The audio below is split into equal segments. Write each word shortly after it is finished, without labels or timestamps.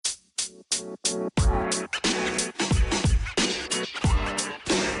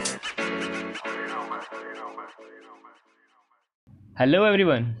Hello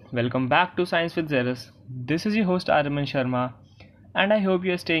everyone, welcome back to Science with Zeros. This is your host Arman Sharma, and I hope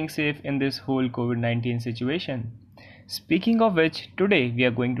you are staying safe in this whole COVID-19 situation. Speaking of which, today we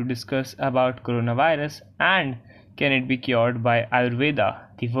are going to discuss about coronavirus and can it be cured by Ayurveda,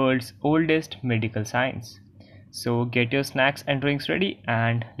 the world's oldest medical science. So get your snacks and drinks ready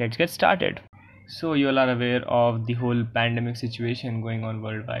and let's get started. So you all are aware of the whole pandemic situation going on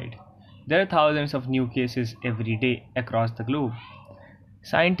worldwide. There are thousands of new cases every day across the globe.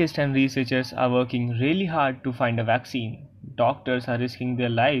 Scientists and researchers are working really hard to find a vaccine. Doctors are risking their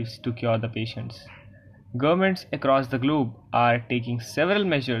lives to cure the patients. Governments across the globe are taking several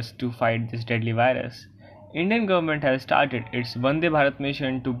measures to fight this deadly virus. Indian government has started its Vande Bharat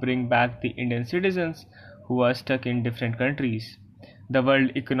mission to bring back the Indian citizens who are stuck in different countries. The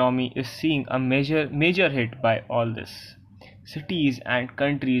world economy is seeing a major hit by all this. Cities and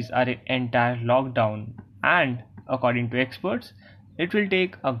countries are in entire lockdown and according to experts it will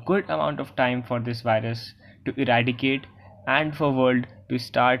take a good amount of time for this virus to eradicate and for world to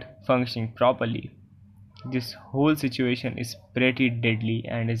start functioning properly. This whole situation is pretty deadly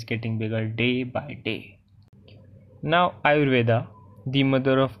and is getting bigger day by day. Now Ayurveda, the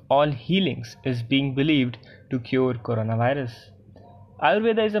mother of all healings, is being believed to cure coronavirus.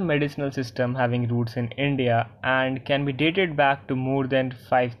 Ayurveda is a medicinal system having roots in India and can be dated back to more than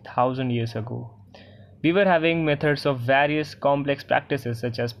 5000 years ago. We were having methods of various complex practices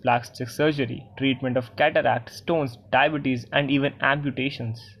such as plastic surgery, treatment of cataract, stones, diabetes, and even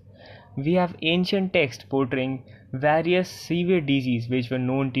amputations. We have ancient texts portraying various severe diseases which were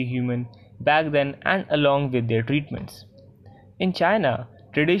known to humans back then and along with their treatments. In China,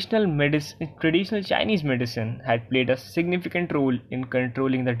 traditional Chinese medicine had played a significant role in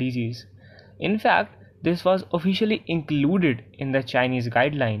controlling the disease. In fact, this was officially included in the Chinese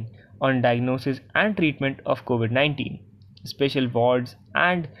guideline on diagnosis and treatment of COVID-19. Special wards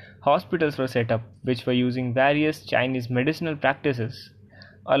and hospitals were set up which were using various Chinese medicinal practices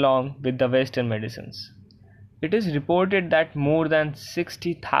along with the Western medicines. It is reported that more than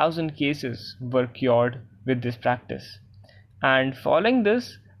 60,000 cases were cured with this practice. And following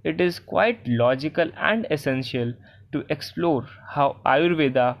this, it is quite logical and essential to explore how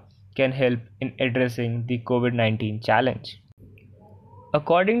Ayurveda can help in addressing the COVID-19 challenge.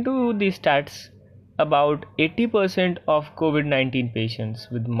 According to the stats, about 80% of COVID-19 patients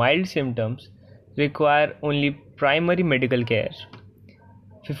with mild symptoms require only primary medical care.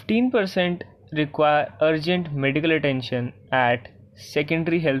 15% require urgent medical attention at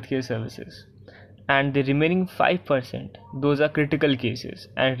secondary healthcare services, and the remaining 5%, those are critical cases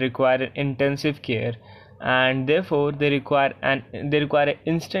and require intensive care, and therefore they require an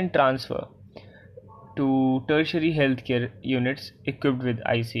instant transfer to tertiary healthcare units equipped with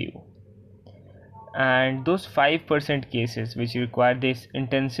ICU. And those 5% cases which require this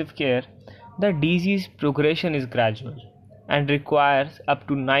intensive care, the disease progression is gradual and requires up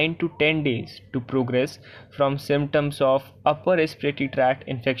to 9 to 10 days to progress from symptoms of upper respiratory tract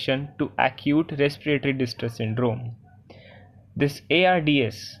infection to acute respiratory distress syndrome. This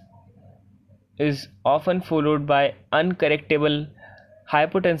ARDS is often followed by uncorrectable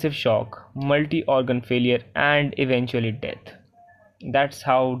hypotensive shock, multi organ failure, and eventually death. That's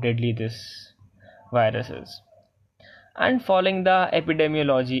how deadly this virus is. And following the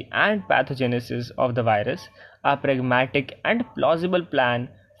epidemiology and pathogenesis of the virus, a pragmatic and plausible plan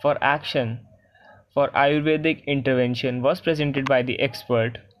for action for Ayurvedic intervention was presented by the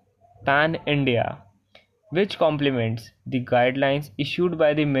expert Pan India, which complements the guidelines issued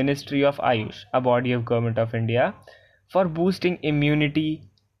by the Ministry of Ayush, a body of Government of India, for boosting immunity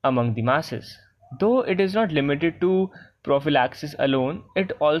among the masses. Though it is not limited to prophylaxis alone,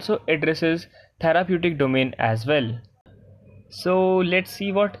 it also addresses therapeutic domain as well. So let's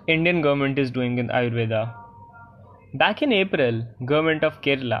see what Indian government is doing in Ayurveda. Back in April, government of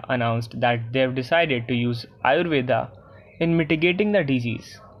Kerala announced that they have decided to use Ayurveda in mitigating the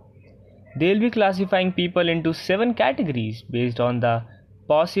disease. They'll be classifying people into 7 categories based on the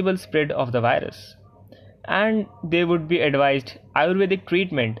possible spread of the virus. And they would be advised Ayurvedic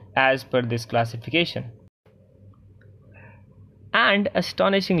treatment as per this classification. And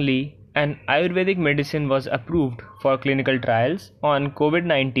astonishingly, an Ayurvedic medicine was approved for clinical trials on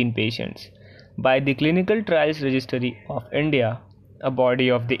COVID-19 patients by the Clinical Trials Registry of India, a body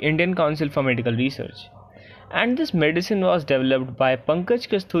of the Indian Council for Medical Research. And this medicine was developed by Pankaj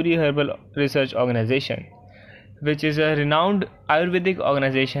Kasturi Herbal Research Organization, which is a renowned Ayurvedic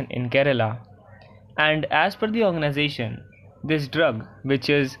organization in Kerala. And as per the organization, this drug, which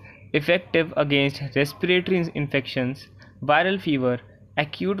is effective against respiratory infections, viral fever,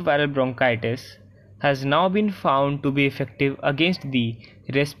 acute viral bronchitis, has now been found to be effective against the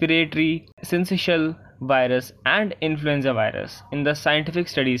respiratory syncytial virus and influenza virus in the scientific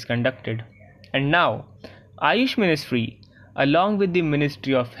studies conducted. And now, Ayush Ministry, along with the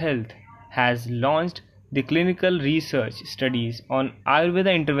Ministry of Health, has launched the clinical research studies on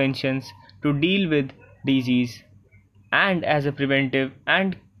Ayurveda interventions to deal with disease and as a preventive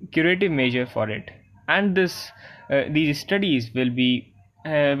and curative measure for it. And these studies will be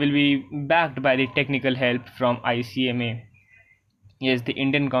backed by the technical help from ICMA, yes, the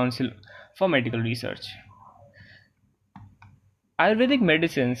Indian Council for Medical Research. Ayurvedic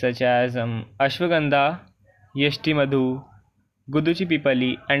medicines such as ashwagandha, yashti madhu, guduchi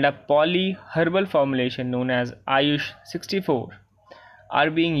pipali, and a poly herbal formulation known as Ayush 64 are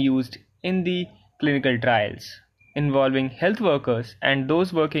being used in the clinical trials involving health workers and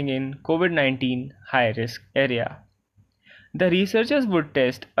those working in COVID-19 high risk area. The researchers would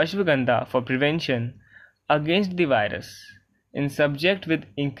test ashwagandha for prevention against the virus in subjects with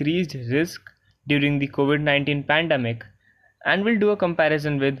increased risk during the COVID-19 pandemic and will do a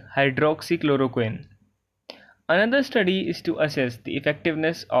comparison with hydroxychloroquine. Another study is to assess the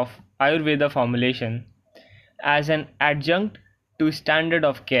effectiveness of Ayurveda formulation as an adjunct to standard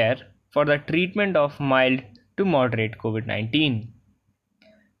of care for the treatment of mild to moderate COVID-19.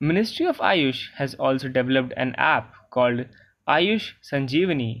 Ministry of Ayush has also developed an app called Ayush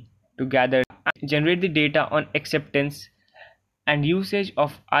Sanjeevani to gather and generate the data on acceptance and usage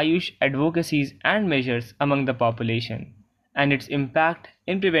of Ayush advocacies and measures among the population and its impact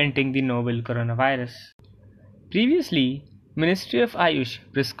in preventing the novel coronavirus. Previously, Ministry of Ayush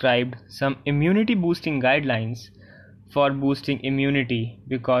prescribed some immunity boosting guidelines for boosting immunity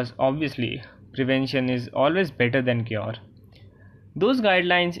because obviously prevention is always better than cure. Those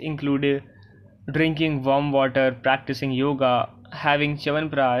guidelines included drinking warm water, practicing yoga, having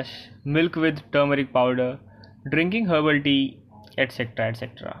chawanprash, milk with turmeric powder, drinking herbal tea, etc.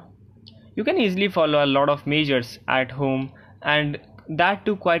 etc. You can easily follow a lot of measures at home and that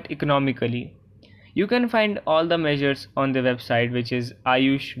too quite economically. You can find all the measures on the website, which is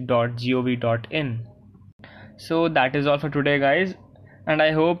ayush.gov.in. So that is all for today, guys, and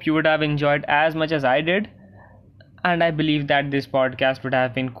I hope you would have enjoyed as much as I did. And I believe that this podcast would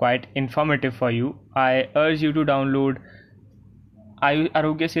have been quite informative for you. I urge you to download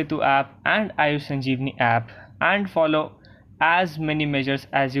Arogya Setu app and Ayush Sanjeevani app and follow as many measures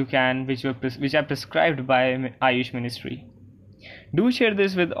as you can which are prescribed by Ayush Ministry. Do share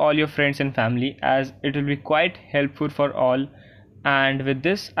this with all your friends and family as it will be quite helpful for all. And with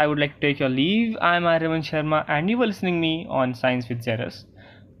this, I would like to take your leave. I am Aryaman Sharma and you were listening me on Science with Zeros.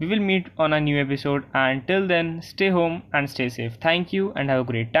 We will meet on a new episode, and till then, stay home and stay safe. Thank you and have a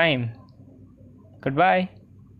great time. Goodbye.